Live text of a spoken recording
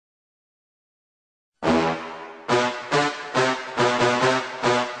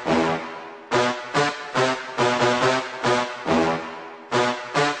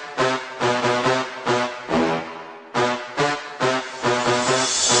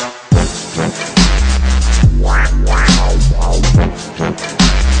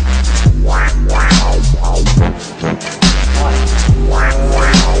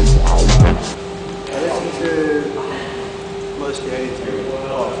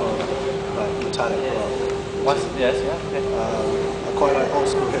metallic rock. Yes, yeah, okay. I quite like old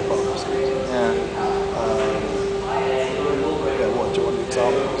school hip hop. Yeah. Yeah, what, do you want an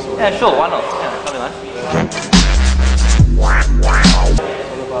example? Yeah, sure, why not? Yeah, that'd be nice. What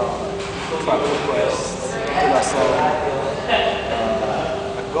about Track Request, Do That Song?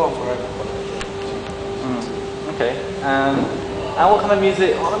 I can go on forever. Okay. And what kind of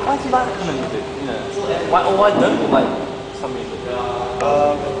music? Why do you like that kind of music? You know, why don't you like some music?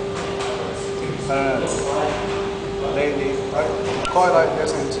 Lately, I quite like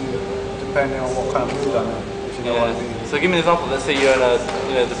listening to, depending on what kind of mood I'm in, if you know what I mean. So give me an example. Let's say you're in a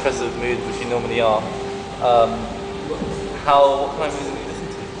depressive mood, which you normally are. What kind of music do you listen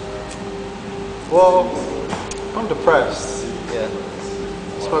to? Well, I'm depressed. Yeah.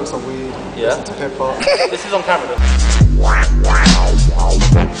 Smoke some weed. Yeah. Listen to hip hop. This is on camera though.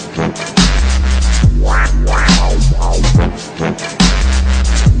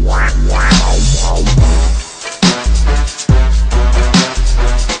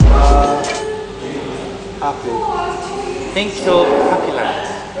 Happy. Think of happy land,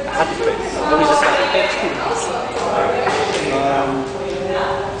 a happy place. What would you say?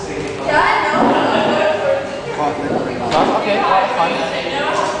 Can't think of it now. Okay, that's fine.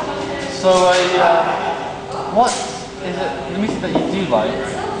 So, what is it, the music that you do like,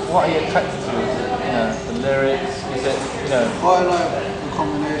 what are you attracted to? Is it, the lyrics? Is it, I like the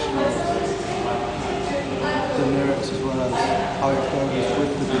combination of the lyrics as well as how it goes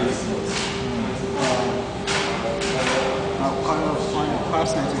with the beat. I kind of find it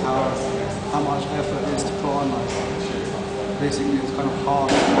fascinating how much effort it is to put on, like, basically it's kind of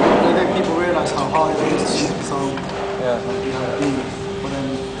hard. I don't think people realise how hard it is to shoot a song, beat, but then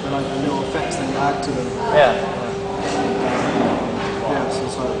like the little effects that you add to them. So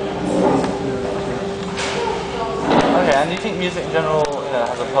it's like, Okay, and do you think music in general,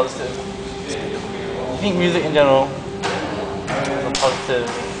 has a positive? Do you think music in general has a positive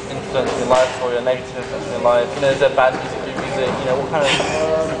influence in your life or a negative influence in your life? Is there bad music, good music? What kind of?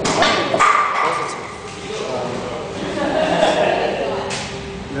 positive.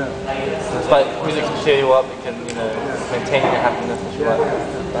 It's like music can cheer you up. It can, maintain your happiness and shit like that.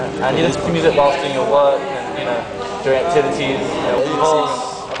 And you listen to music whilst doing your work and during activities.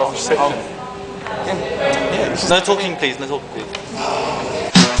 No talking, please. No talking, please.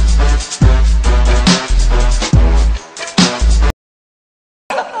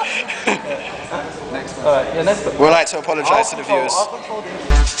 Next one. Alright, yeah, next one. We'd like to apologise to the viewers.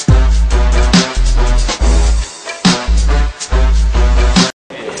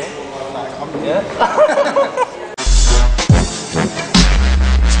 Yeah?